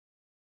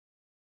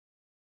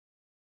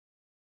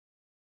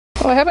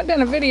Well, I haven't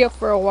done a video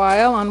for a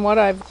while on what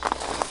I've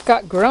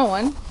got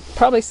growing,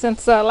 probably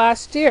since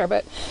last year.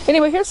 But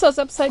anyway, here's those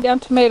upside down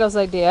tomatoes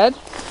I did.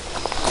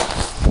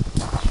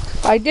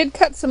 I did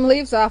cut some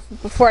leaves off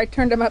before I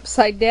turned them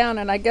upside down,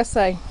 and I guess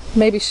I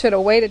maybe should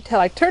have waited till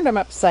I turned them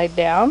upside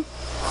down,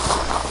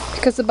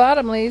 because the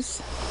bottom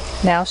leaves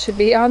now should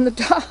be on the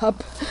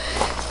top.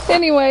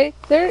 Anyway,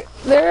 they're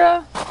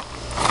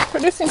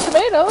producing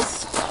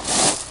tomatoes.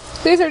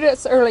 These are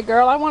just early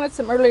girl. I wanted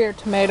some earlier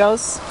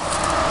tomatoes.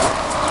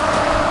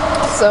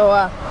 So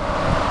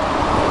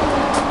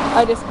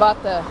I just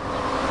bought the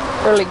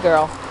early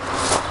girl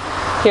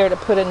here to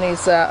put in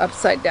these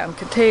upside down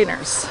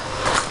containers.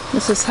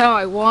 This is how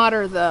I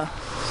water the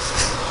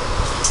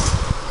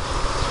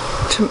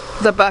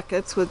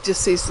buckets, with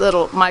just these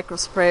little micro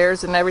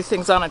sprayers, and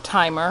everything's on a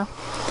timer.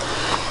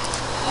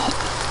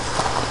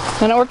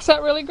 And it works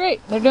out really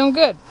great. They're doing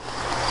good.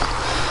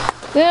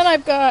 Then I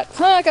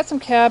got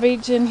some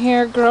cabbage in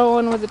here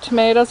growing with the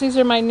tomatoes. These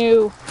are my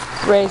new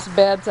raised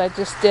beds I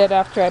just did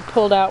after I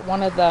pulled out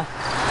one of the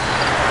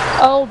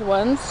old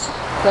ones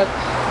that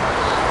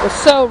was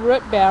so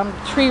root bound,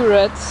 tree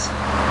roots.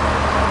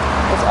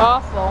 It was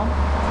awful.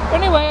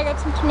 But anyway, I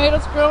got some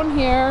tomatoes growing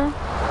here.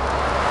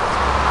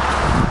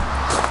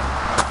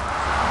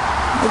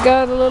 I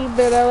got a little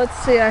bit of, let's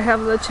see, I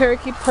have the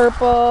Cherokee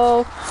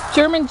Purple,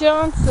 German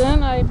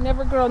Johnson. I've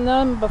never grown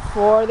them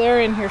before.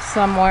 They're in here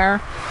somewhere.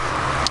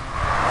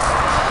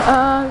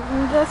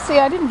 Let's see,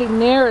 I didn't do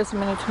near as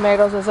many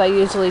tomatoes as I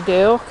usually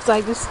do, because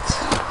I just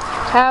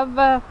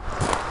have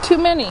too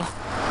many.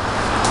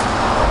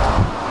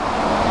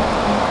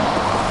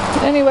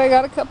 Anyway, I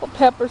got a couple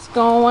peppers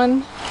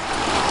going.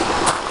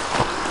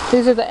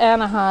 These are the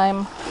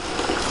Anaheim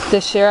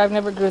this year. I've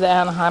never grew the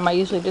Anaheim. I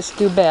usually just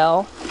do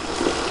bell.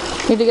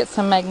 Need to get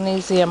some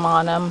magnesium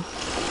on them.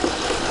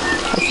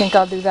 I think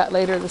I'll do that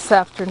later this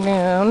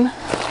afternoon.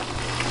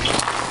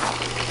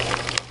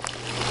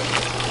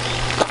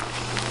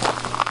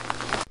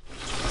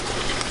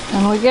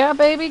 And we got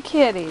baby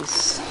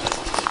kitties.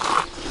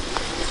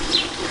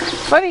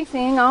 Funny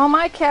thing, all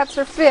my cats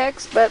are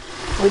fixed, but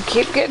we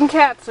keep getting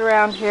cats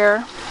around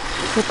here.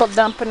 People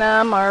dumping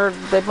them, or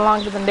they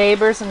belong to the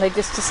neighbors and they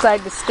just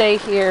decide to stay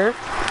here.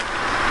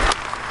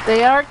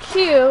 They are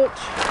cute.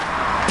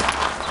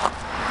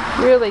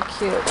 Really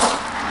cute.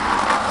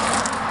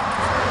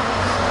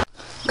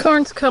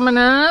 Corn's coming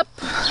up.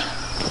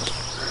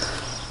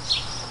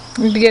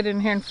 Need to get in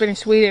here and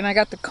finish weeding. I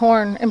got the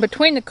corn, in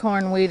between the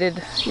corn,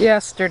 weeded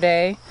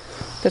yesterday.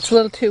 It's a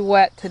little too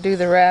wet to do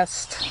the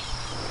rest.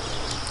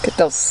 Get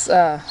those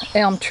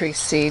elm tree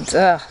seeds.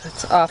 Ugh,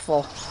 that's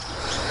awful.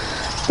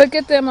 But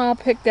get them all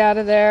picked out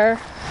of there.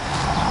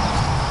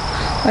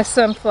 My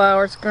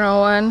sunflower's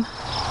growing.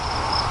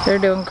 They're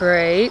doing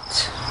great.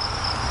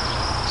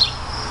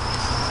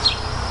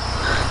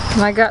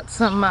 And I got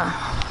some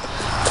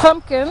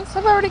pumpkins.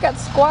 I've already got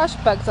squash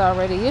bugs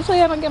already.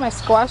 Usually I don't get my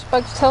squash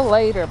bugs till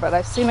later, but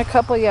I've seen a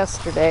couple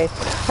yesterday.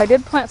 I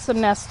did plant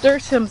some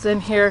nasturtiums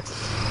in here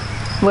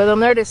with them.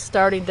 They're just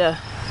starting to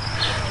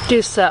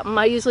do something.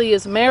 I usually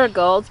use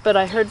marigolds, but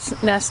I heard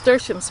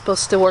nasturtium's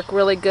supposed to work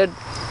really good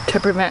to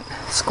prevent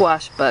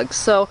squash bugs.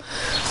 So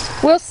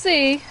we'll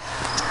see.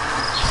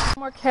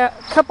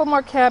 Couple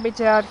more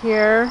cabbage out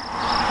here.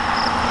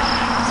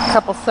 A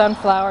couple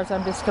sunflowers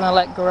I'm just going to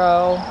let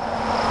grow.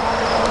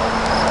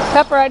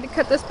 Pepper, I had to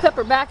cut this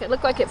pepper back. It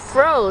looked like it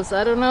froze.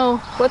 I don't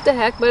know what the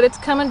heck, but it's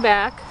coming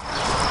back.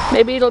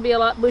 Maybe it'll be a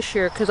lot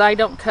bushier because I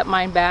don't cut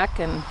mine back.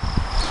 And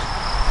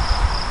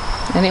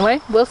anyway,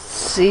 we'll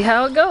see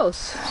how it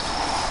goes.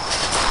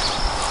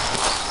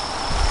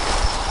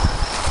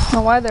 I don't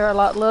know why they're a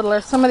lot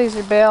littler. Some of these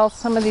are bale,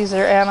 some of these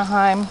are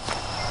Anaheim.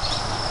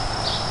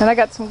 And I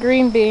got some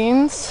green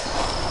beans.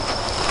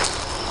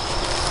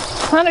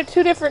 Planted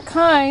two different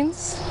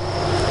kinds.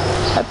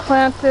 I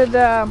planted,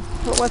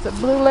 what was it,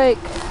 Blue Lake.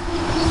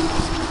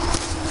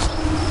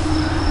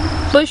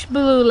 Bush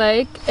Blue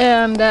Lake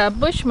and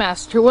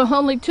Bushmaster. Well,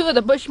 only two of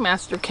the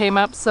Bushmaster came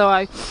up, so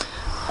I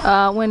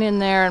went in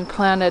there and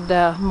planted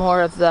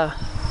more of the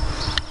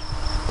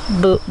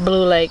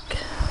Blue Lake,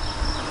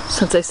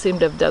 since they seem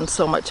to have done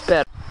so much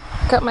better.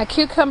 Got my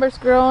cucumbers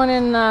growing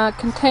in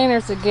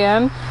containers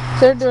again.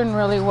 They're doing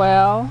really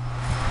well.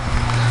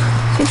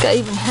 I think I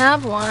even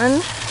have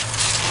one.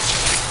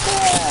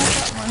 Yeah, I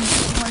got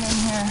one in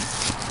here.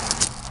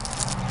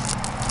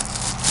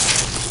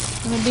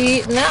 I'm gonna be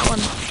eating that one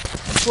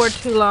before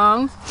too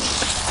long.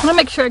 I'm gonna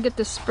make sure I get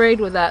this sprayed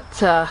with that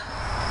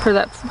for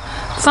that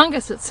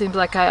fungus it seems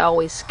like I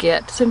always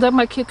get. Seems like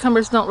my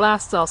cucumbers don't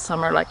last all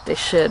summer like they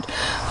should.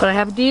 But I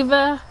have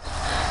Diva,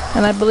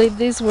 and I believe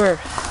these were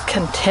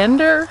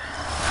Contender.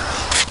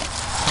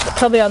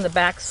 Probably on the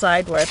back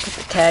side where I put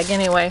the tag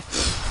anyway.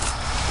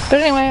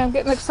 But anyway, I'm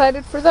getting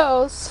excited for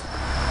those.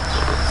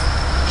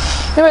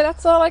 Anyway,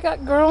 that's all I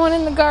got growing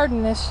in the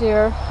garden this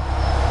year.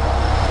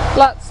 A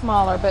lot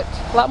smaller, but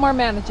a lot more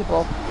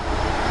manageable.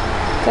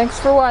 Thanks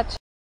for watching.